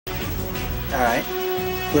Alright.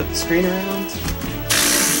 Flip the screen around.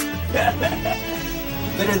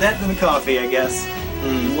 Better that than the coffee, I guess.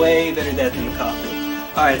 Way better that than the coffee.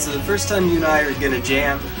 Alright, so the first time you and I are gonna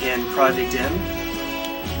jam in Project M,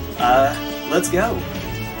 let's go.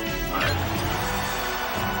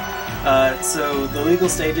 So the legal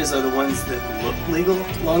stages are the ones that look legal,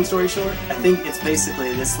 long story short. I think it's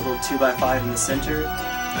basically this little 2x5 in the center,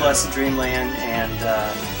 plus Dreamland and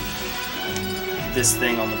this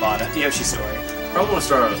thing on the bottom. Yoshi Story. I want to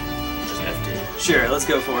start with just FD. Sure, let's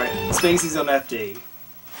go for it. Spacey's on FD.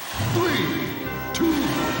 3, 2,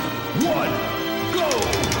 1, go!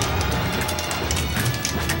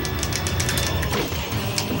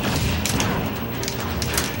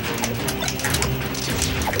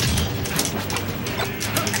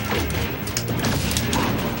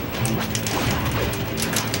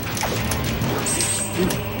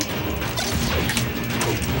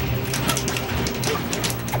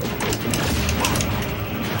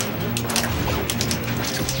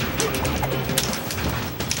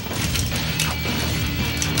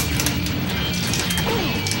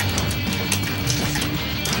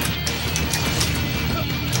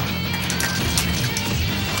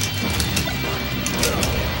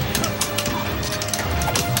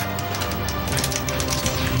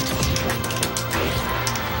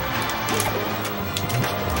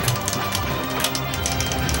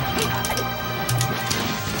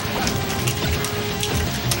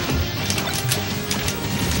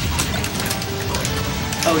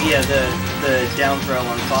 Oh yeah, the down throw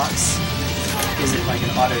on Fox. Is it like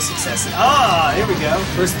an auto success? Ah, here we go.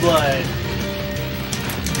 First blood.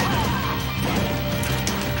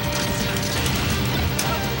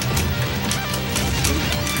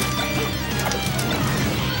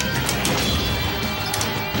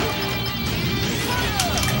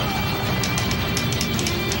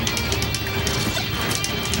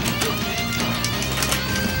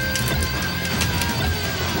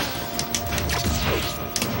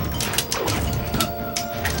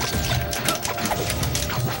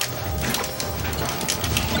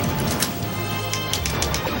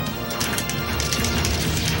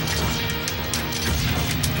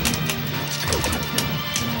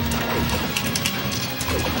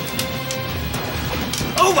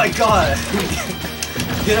 Oh my god!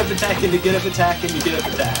 Get up attack into get up attack into get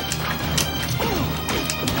up attack.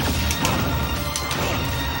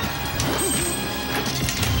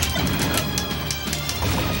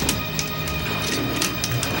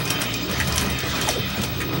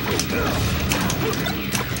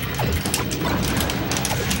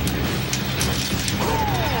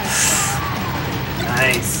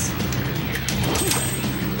 Nice.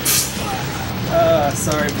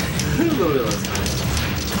 Sorry. A little bit less nice.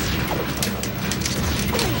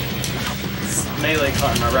 Melee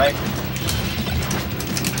karma, right?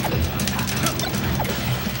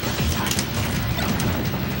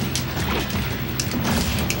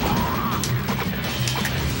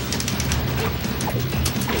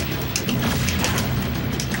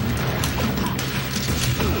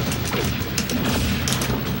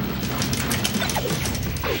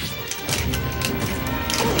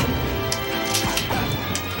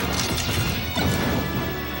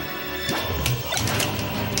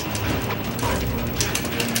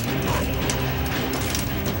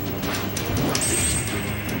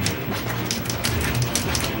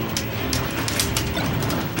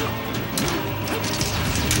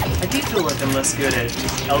 I do feel like I'm less good at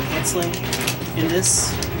L canceling in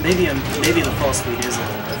this. Maybe the fall speed is a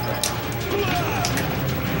little different.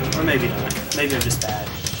 Or maybe not. Maybe I'm just bad.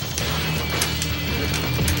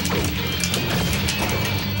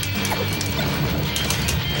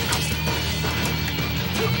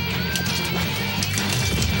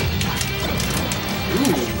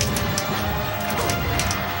 Ooh.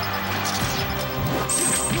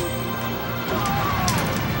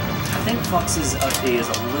 I think Fox's up B is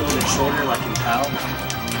a little bit shorter, like in POW.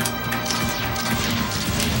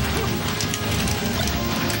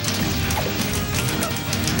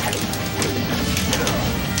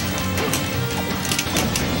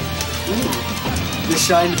 Ooh. The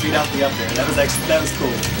shine beat out the up there. That was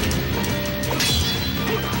cool.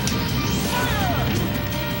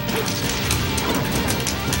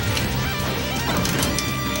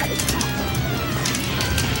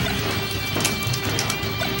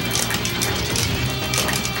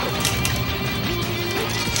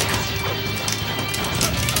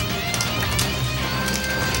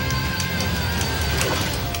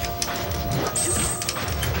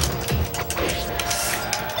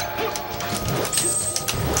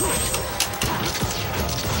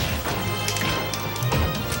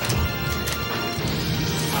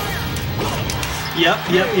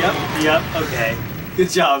 Yep. Okay. Good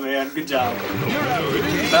job, man. Good job.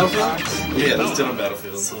 Battlefield? Yeah, let's do it on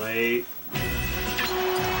Battlefield. Sweet. I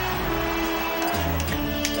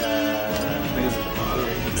think it's at the bottom,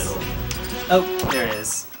 in the middle. Oh, there it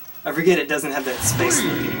is. I forget it doesn't have that space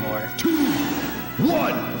look anymore. 2,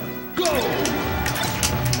 1, go!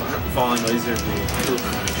 Falling laser the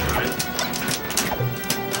right?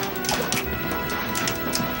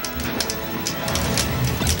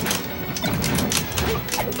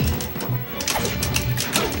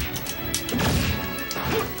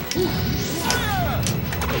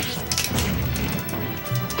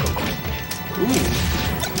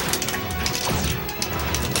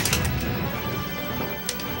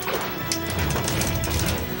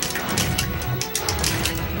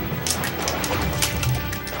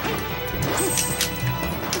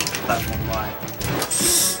 Platform Y.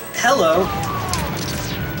 Hello.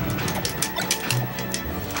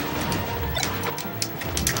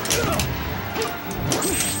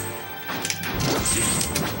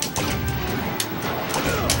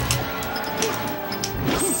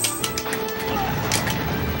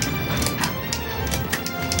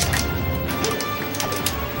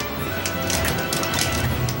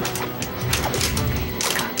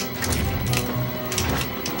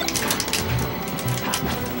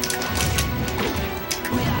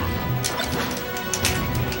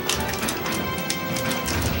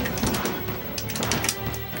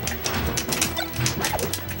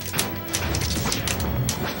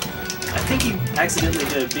 I think you accidentally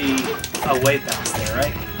did a B a wave bounce there,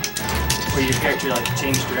 right? Where your character like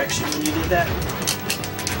changed direction when you did that?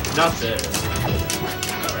 Not this.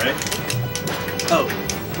 Alright? Oh,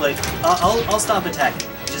 like I'll stop attacking.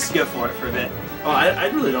 Just go for it for a bit. Oh, I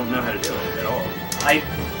really don't know how to do it at all.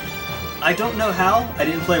 I don't know how. I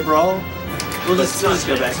didn't play Brawl. We'll just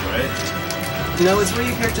go back. Right? No, it's where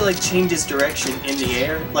your character like changes direction in the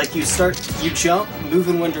air. Like you jump, move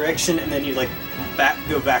in one direction, and then you like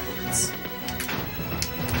go backwards.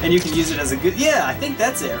 And you can use it as a good. Yeah, I think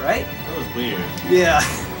that's it, right? That was weird. Yeah.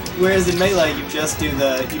 Whereas in Melee, you just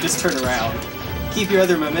turn around. Keep your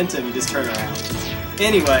other momentum, you just turn around.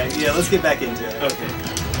 Anyway, yeah, let's get back into it. Okay.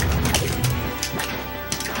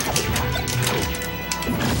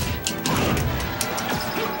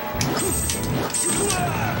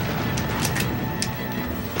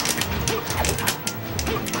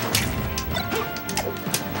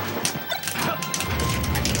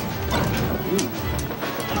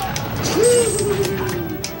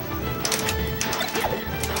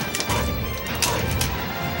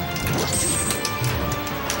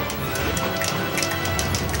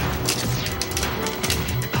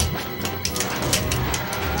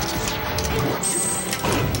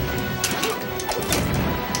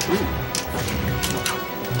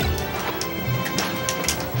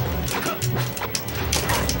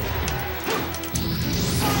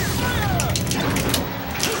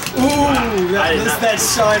 That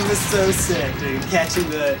shine was so sick, dude. Catching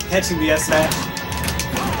the S smash.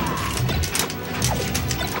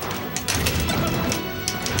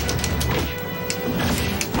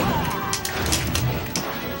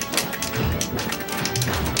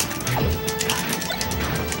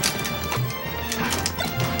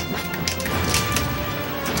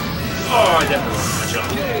 Oh, I definitely lost my jump.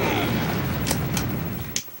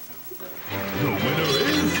 The winner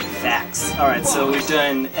is... Facts. Alright, so we've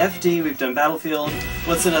done FD, we've done Battlefield.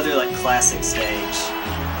 What's another like classic stage?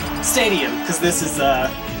 Stadium, because this is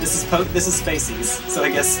Spaceys, so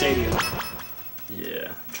I guess Stadium.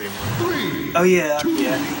 Yeah, Dreamland. 3, Oh yeah, 2,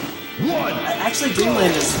 yeah. 1. Actually,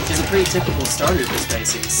 Dreamland is a pretty typical starter for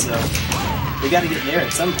Spaceys, so we got to get there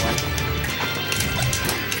at some point.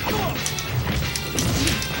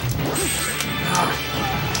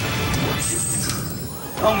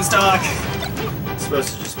 Home stock. It's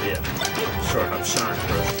supposed to just be a short hop shine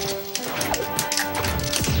approach.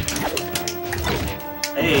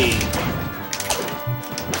 Hey.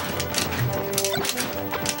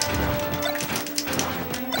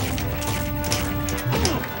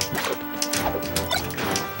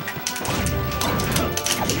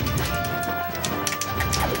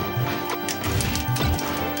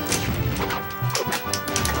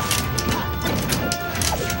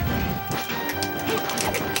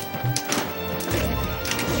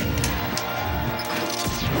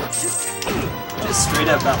 Just straight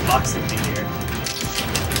up outboxing me here.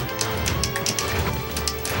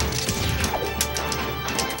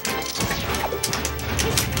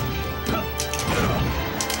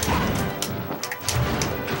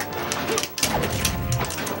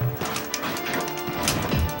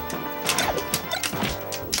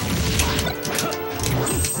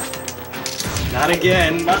 Not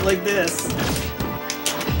again, not like this.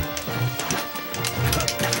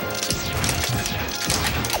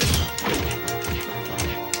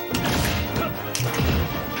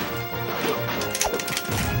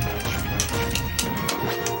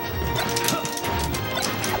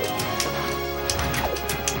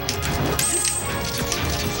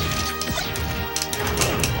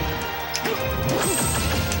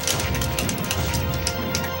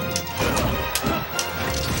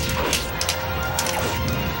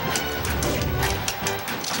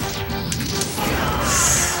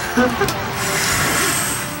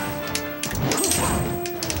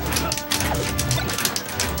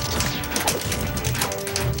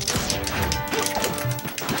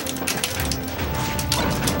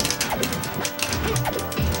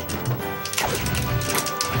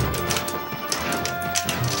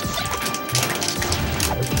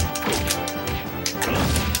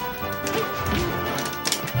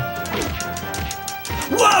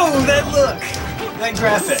 Whoa, that look! That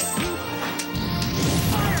graphic.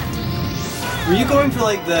 Were you going for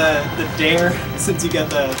like the dare since you got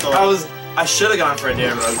the I should have gone for a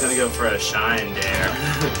dare, but I was gonna go for a shine dare.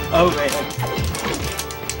 Oh man.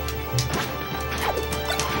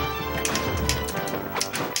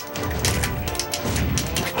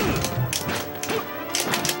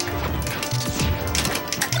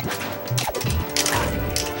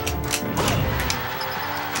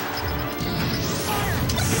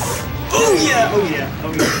 Oh yeah, oh yeah,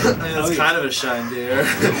 oh yeah. It's kind of a shine dare.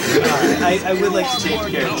 I would like to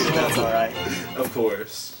change character if that's alright. Of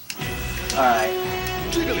course. Alright.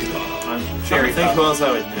 I'm trying to think who else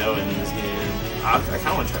I would know in this game. I kind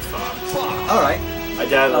of want to try Fox. Alright. I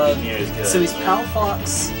doubt it'll be near as good. So he's Pal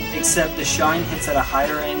Fox, except the shine hits at a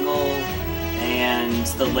higher angle and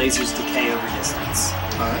the lasers decay over distance.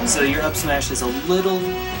 Alright. So your up smash is a little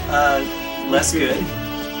less good.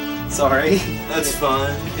 Sorry. That's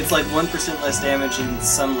fun. It's like 1% less damage and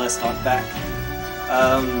some less knockback.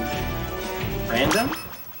 Random?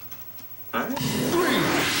 Alright.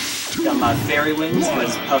 Got my fairy wings,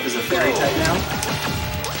 because Puff is a fairy type now.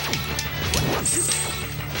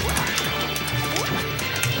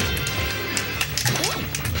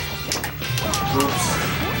 Oops.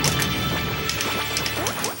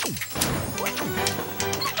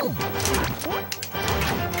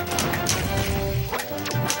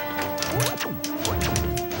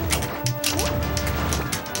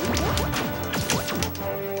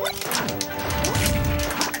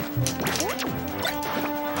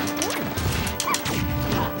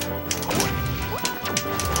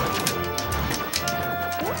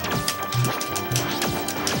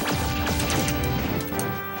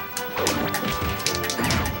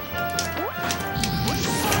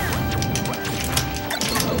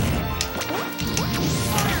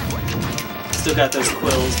 Still got those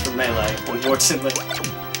quills from Melee, unfortunately.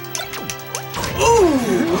 Ooh!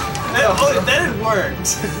 That had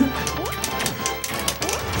worked!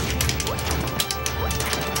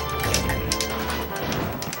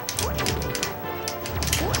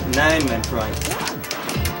 9 Metroid.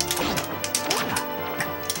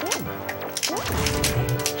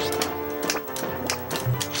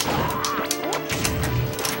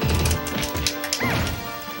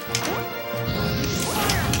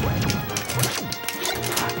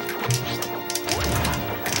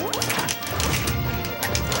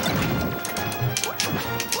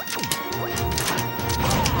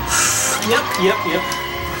 Yep.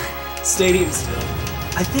 Stadium still.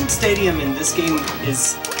 I think Stadium in this game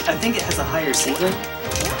is... I think it has a higher ceiling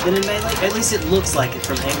than in Melee. At least it looks like it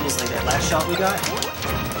from angles like that last shot we got.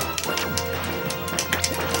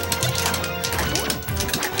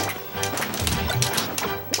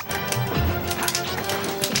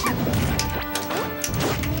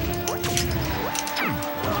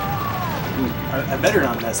 Ooh, I better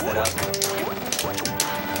not mess that up.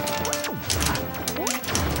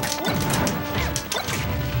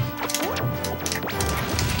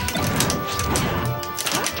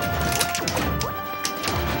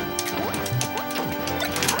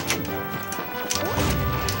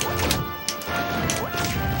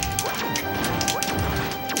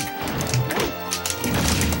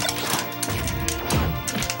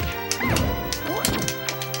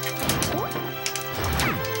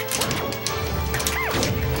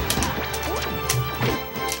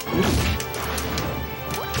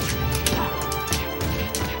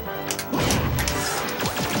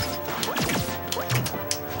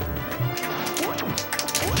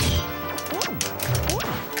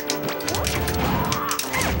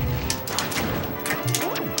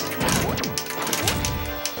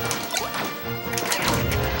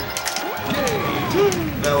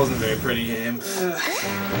 That wasn't a very pretty game.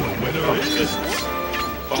 Winner is...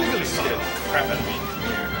 Holy shit. Crap out of me.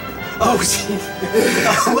 Oh,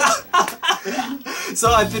 gee.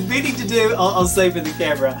 So I've been meaning to do, I'll say for the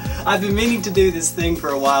camera, I've been meaning to do this thing for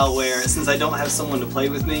a while where, since I don't have someone to play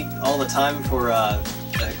with me all the time for a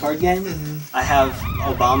card game, I have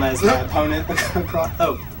Obama as my opponent.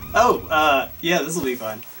 Yeah, this will be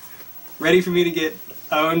fun. Ready for me to get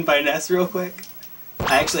owned by Ness real quick?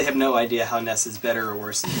 I actually have no idea how Ness is better or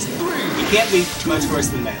worse than this game. He can't be much worse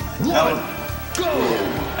than Melee.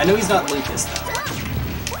 I know he's not Lucas though.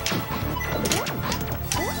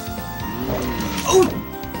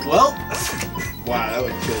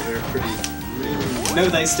 Know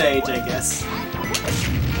thy stage, I guess.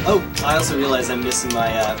 Oh, I also realize I'm missing my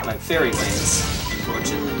my fairy wings,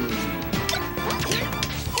 unfortunately.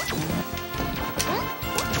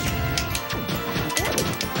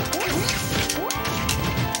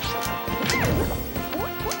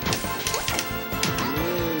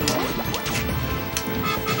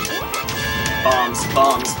 Bombs,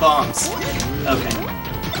 bombs, bombs. Okay.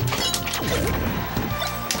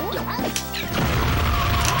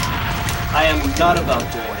 I am not above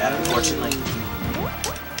doing that, unfortunately.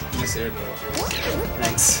 Nice air dodge.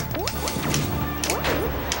 Thanks.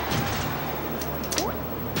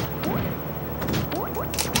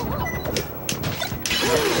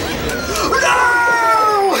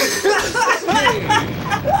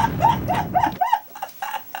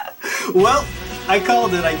 Well, I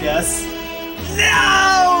called it, I guess.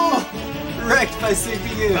 No! Wrecked my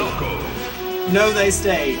CPU. Know thy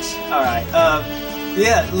stage. Alright,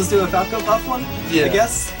 yeah, let's do a Falco buff one, Yeah. I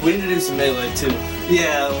guess. We need to do some melee too.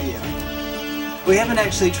 Yeah, yeah. We haven't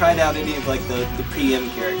actually tried out any of like the PM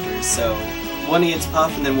characters, so one against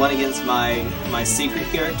Puff and then one against my secret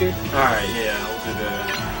character. Alright, yeah, we'll do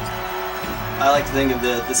that. I like to think of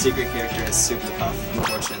the secret character as Super Puff,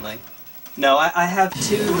 unfortunately. No, I have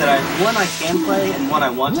two that one I can play and one I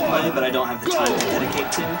want to play, but I don't have the time to dedicate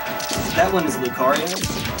to. That one is Lucario,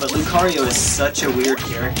 but Lucario is such a weird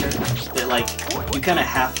character that like you kind of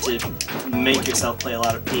have to make yourself play a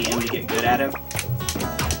lot of PM to get good at him.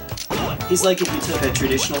 He's like if you took a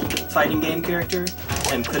traditional fighting game character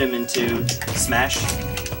and put him into Smash,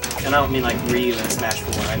 and I don't mean like Ryu in Smash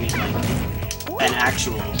 4, I mean like an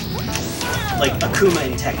actual, like Akuma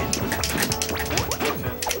in Tekken.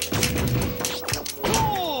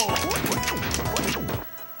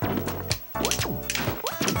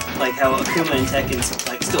 Like how Akuma in Tekken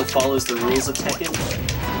like still follows the rules of Tekken,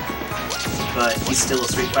 but he's still a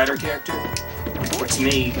Street Fighter character. Or to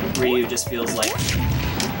me, Ryu just feels like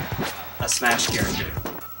a Smash character.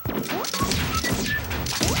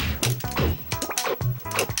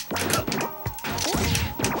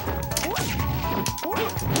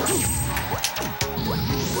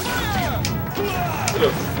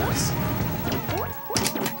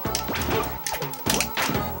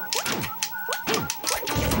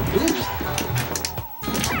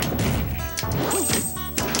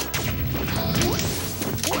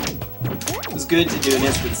 It was good to do an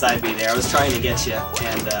instant side B there. I was trying to get you,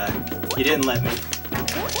 and you didn't let me.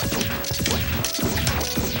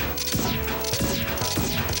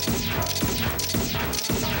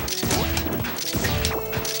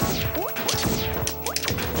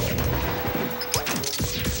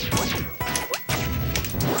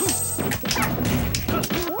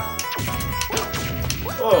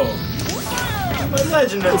 Whoa! My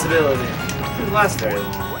legend ability. Didn't last very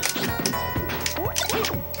long.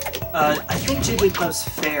 I think Jigglypuff's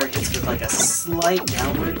fair hits with like a slight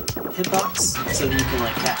downward hitbox, so that you can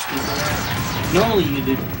like catch people there. Normally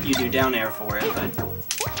you do down air for it, but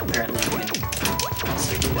apparently you can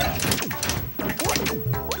also do that.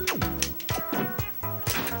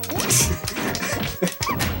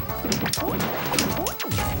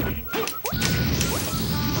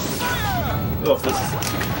 Oh, this is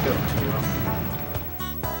going too well.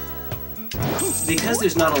 Because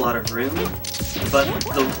there's not a lot of room, but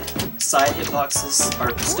the side hitboxes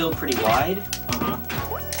are still pretty wide.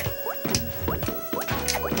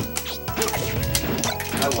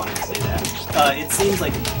 I wanted to say that. It seems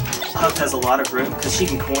like Puff has a lot of room because she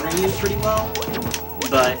can corner you pretty well,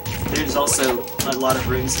 but there's also a lot of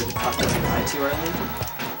room so that Puff doesn't die too early.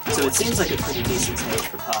 So it seems like a pretty decent stage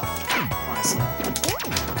for Puff, honestly.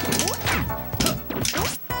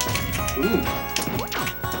 Ooh.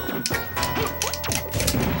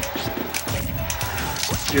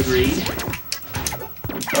 You agreed?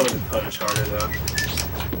 That was a punish harder though.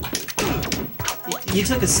 You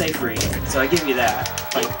took a safe read, so I give you that.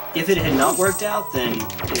 Like, if it had not worked out, then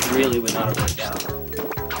it really would not have worked out.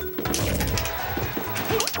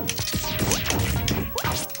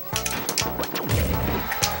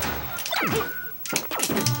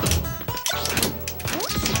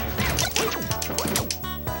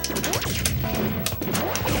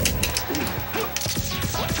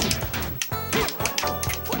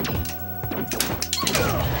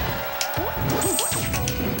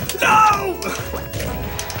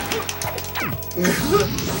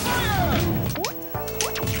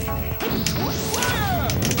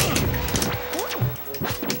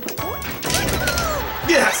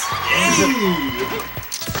 Yes!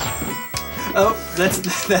 Oh,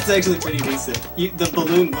 that's actually pretty decent. The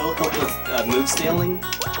balloon will help with move scaling,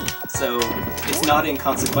 so it's not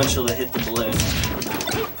inconsequential to hit the balloon.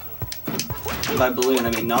 By balloon, I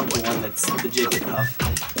mean not the one that's the Jigglypuff.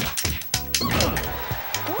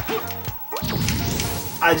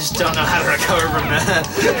 I just don't know how to recover from that.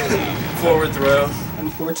 Forward throw.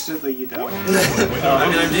 Unfortunately, you don't. I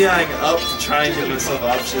mean, I'm DIing up to try and give myself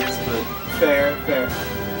options, but... Fair.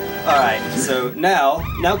 Alright, so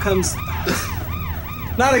now comes...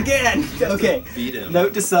 Not again! Okay. Beat him.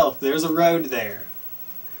 Note to self, there's a road there.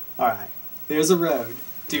 Alright, there's a road.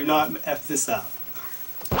 Do not F this up.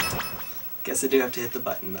 Guess I do have to hit the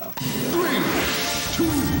button, though. 3, 2,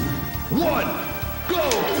 1, go!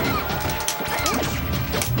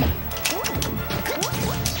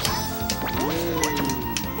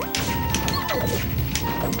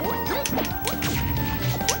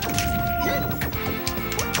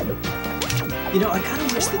 You know, I kind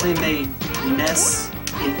of wish that they made NES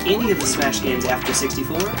in any of the Smash games after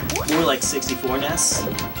 64, more like 64 NES.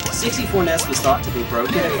 64 NES was thought to be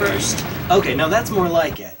broken at first. Okay, no, that's more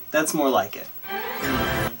like it. That's more like it.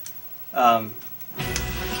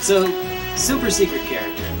 So, super secret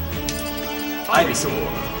character. Ivysaur.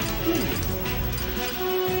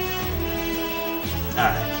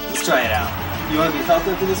 Alright, let's try it out. You want to be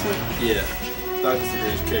Falco for this one? Yeah. Falco's the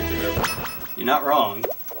greatest character ever. You're not wrong.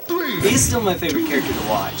 3, He's still my favorite character to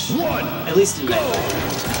watch. 1, At least in Melee.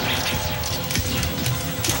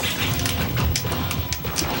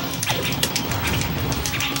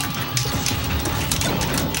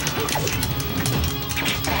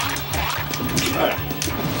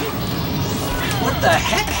 What the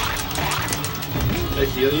heck? Did I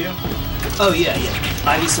heal you? Oh yeah.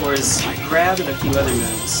 Ivysaur's grab and a few other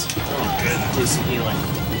moves do some healing.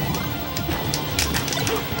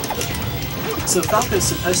 So Falco's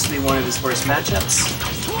supposed to be one of his worst matchups.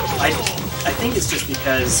 I think it's just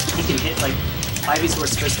because he can hit, like,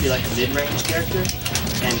 Ivysaur's supposed to be like a mid-range character,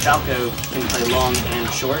 and Falco can play long and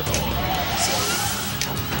short. So,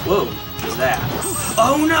 whoa, what was that?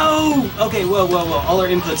 Oh no! Okay, whoa, all our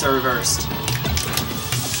inputs are reversed.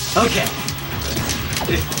 Okay.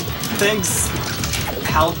 Thanks,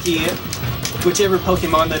 Palkia, whichever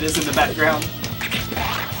Pokemon that is in the background.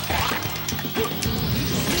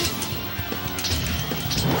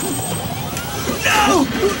 No!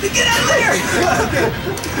 Get out of there!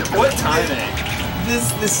 What timing?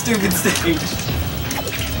 This stupid stage.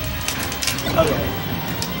 Okay.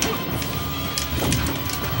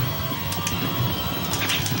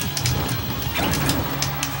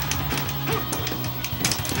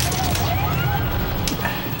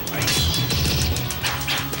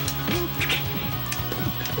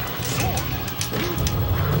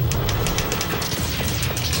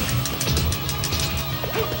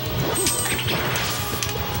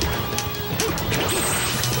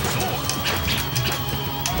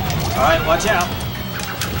 Alright, watch out.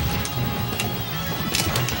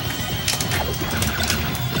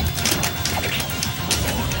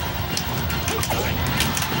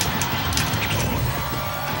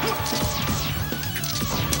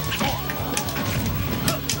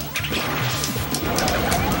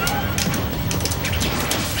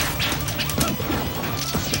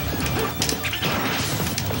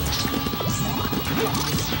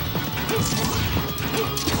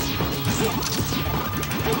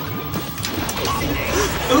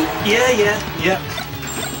 Ooh, yeah.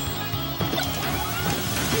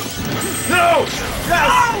 No! Yes!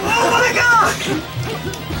 Oh my god!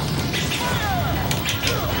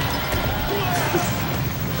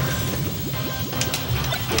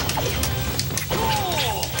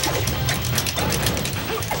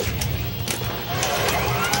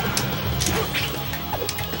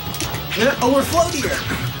 Oh, we're floatier!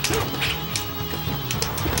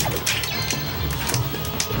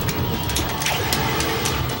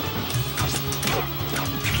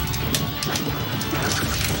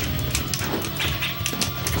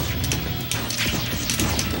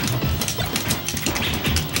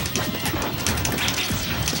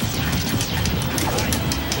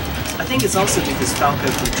 I think it's also because Falco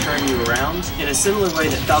can turn you around in a similar way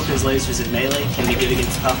that Falco's lasers in Melee can be good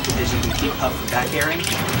against Puff because you can keep Puff from back airing.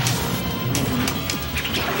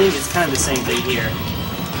 I think it's kind of the same thing here.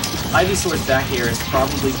 Ivysaur's back air is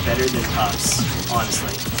probably better than Puff's,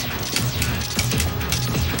 honestly.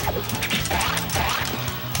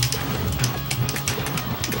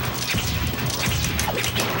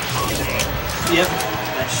 Yep,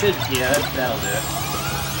 that should, yeah, that'll do it.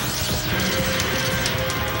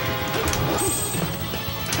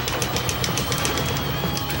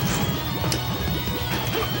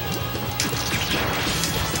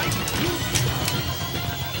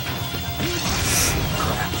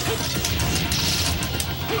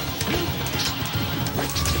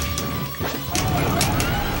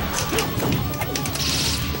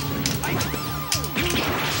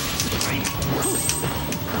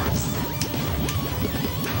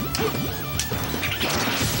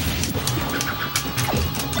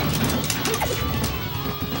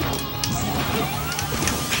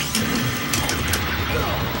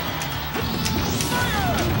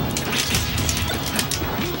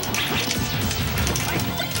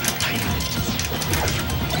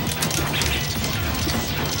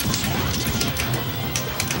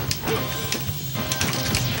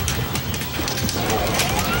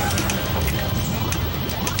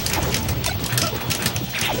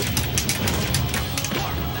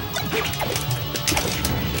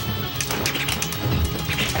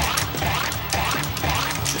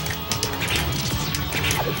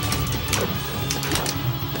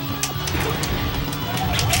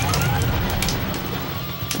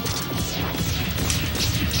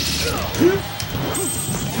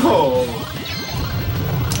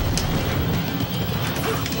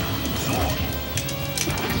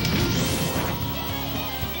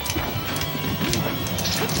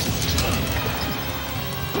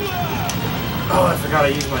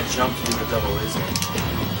 jump to do the double laser.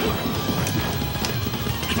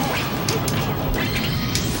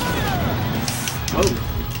 Whoa.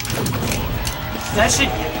 That should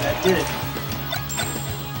get that did it.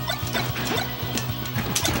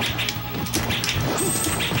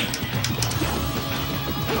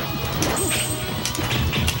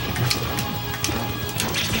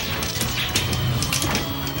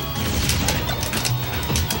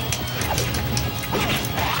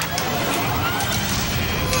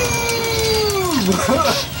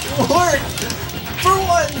 Work! For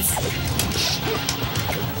once!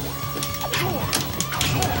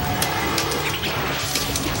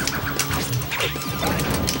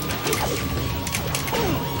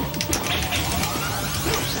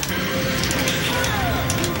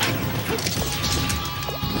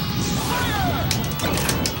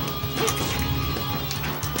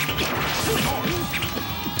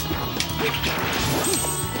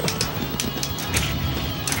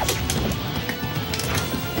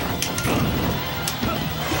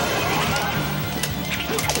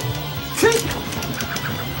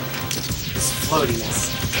 Floatiness.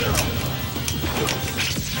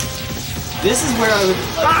 This is where I would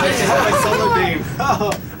like to have my solar beam.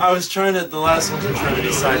 Oh. I was trying to, the last ones were trying to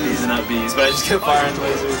be side Bs and not Bs, but I just kept firing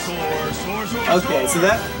lasers. Okay, so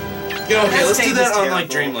that... Yeah, okay, let's do that on like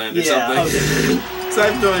Dreamland or something. Okay. So I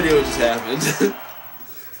have no idea what just happened.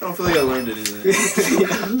 I don't feel like I learned anything.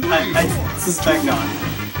 I suspect not.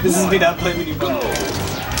 This is me not playing mini bundle.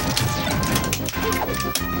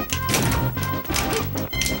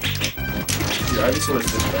 Yeah, I just want to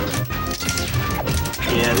sit there.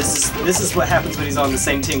 Yeah, this is what happens when he's on the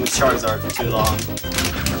same team with Charizard for too long.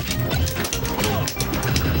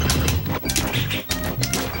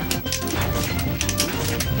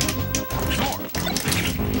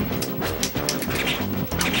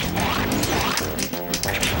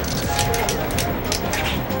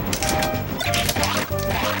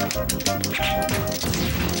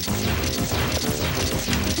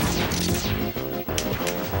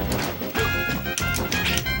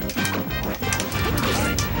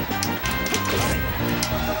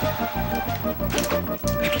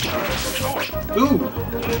 Ooh!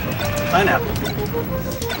 Pineapple.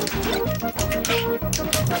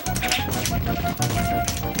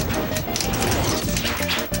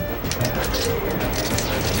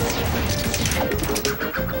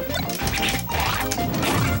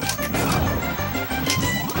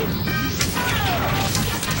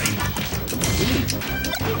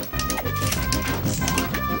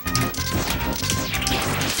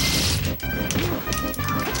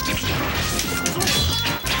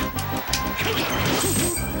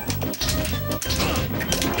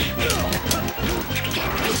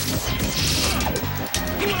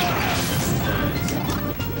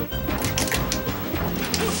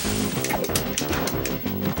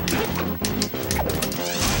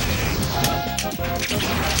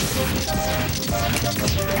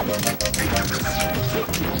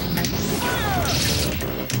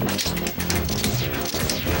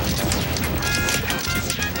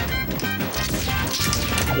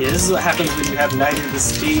 Yeah, this is what happens when you have neither the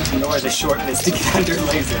speed nor the shortness to get under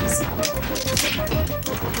lasers.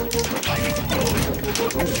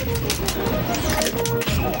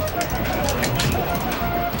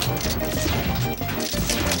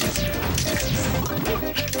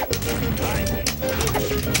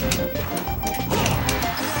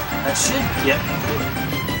 That should, yep.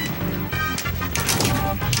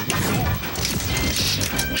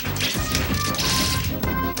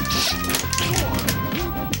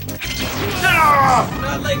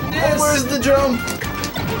 Not like this! Oh, where's the jump?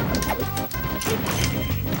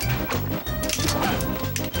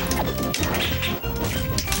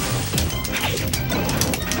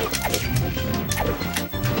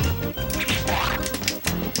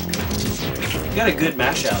 You got a good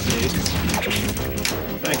mash out, dude.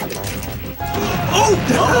 Thank you. Oh!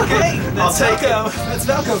 Okay! I'll take Falco. That's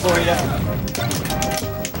Falco for you.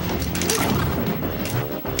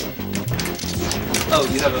 Oh,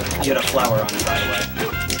 you had a flower on it, by the way.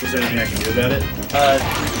 Is there anything I can do about it?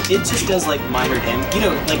 It just does like minor damage. You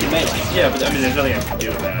know, like in melee. Yeah, but I mean, there's nothing I can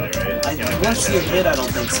do about it, right? Once you hit, I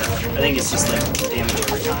don't think so. I think it's just like damage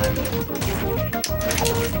over time.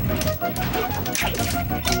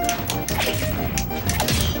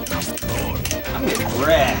 I'm getting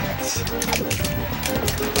wrecked.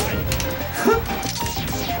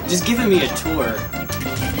 Just giving me a tour.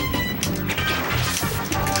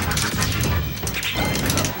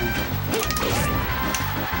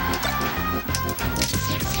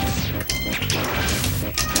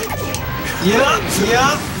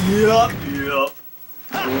 Yup.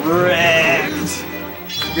 Wrecked.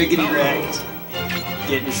 Riggedy wrecked.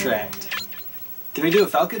 Getting shracked. Can we do a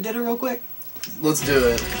Falco Ditto real quick? Let's do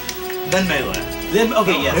it. Then melee. Then,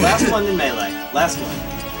 okay, yeah, last one, then melee. Last one.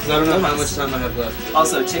 Because I don't know how much time I have left.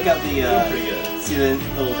 Also, check out the, Pretty good. see the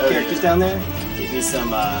little characters down there? Give me some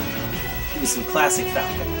classic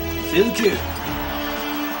Falco. Falco!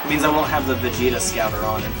 Means I won't have the Vegeta Scouter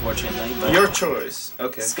on, unfortunately. But Your choice.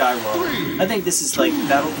 Okay. Skyworld. I think this is like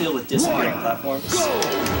Battlefield with disappearing platforms.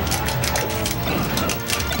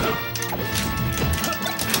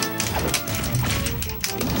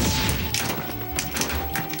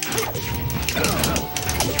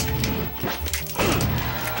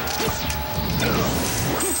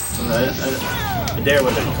 A dare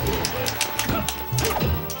would have been cool, but...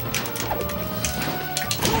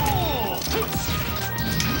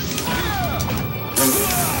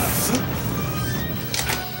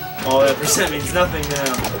 All that percent means nothing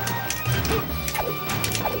now.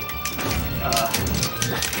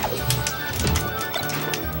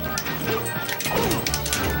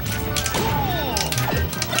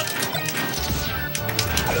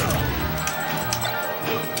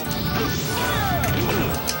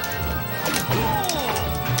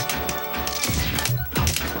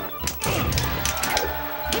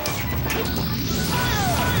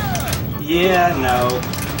 Yeah, no.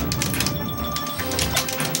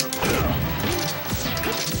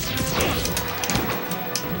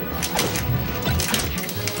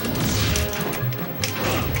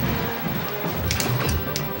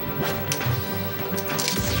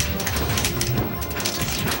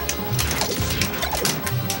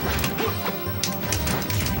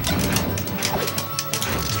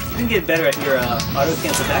 You can get better at your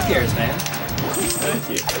auto-cancel back airs, man. Thank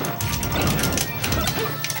you.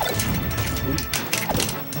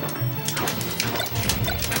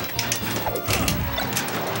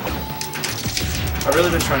 I've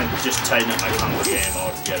really been trying to just tighten up my combo game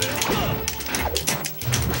altogether.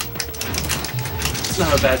 It's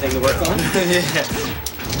not a bad thing to work on. Yeah.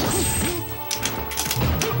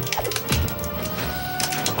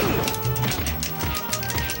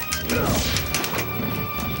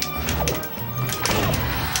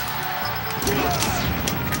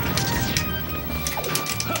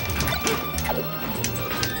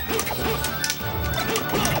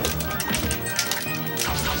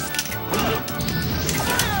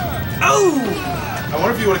 I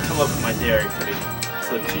wonder if you would have come up with my dare and could have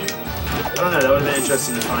clipped you. I don't know, that would have been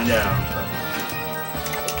interesting to find out.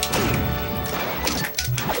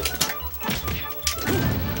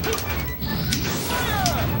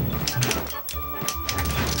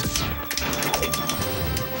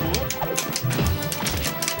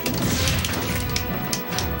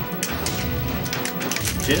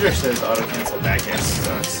 Ginger says auto-cancel back air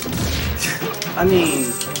sucks. I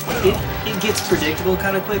mean, it gets predictable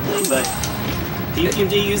kind of quickly, but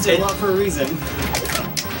PQD used it a lot for a reason.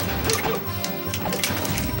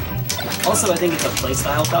 Also, I think it's a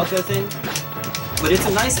playstyle Falco thing, but it's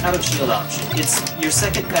a nice out-of-shield option. It's your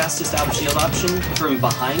second fastest out-of-shield option from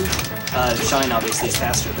behind. Shine obviously is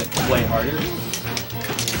faster, but way harder.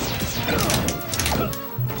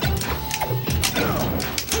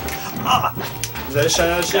 Ah! Is that a shine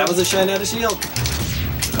out of shield? That was a shine out of shield.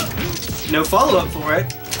 No follow-up for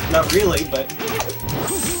it. Not really, but...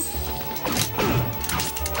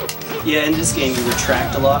 Yeah, in this game you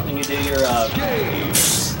retract a lot when you do your,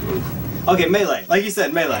 Okay, melee. Like you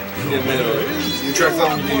said, melee. Yeah, melee. You track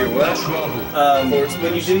that when you do your what?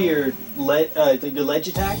 When you do your ledge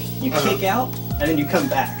attack, you kick out, and then you come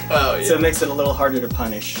back. Oh, yeah. So it makes it a little harder to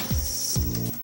punish.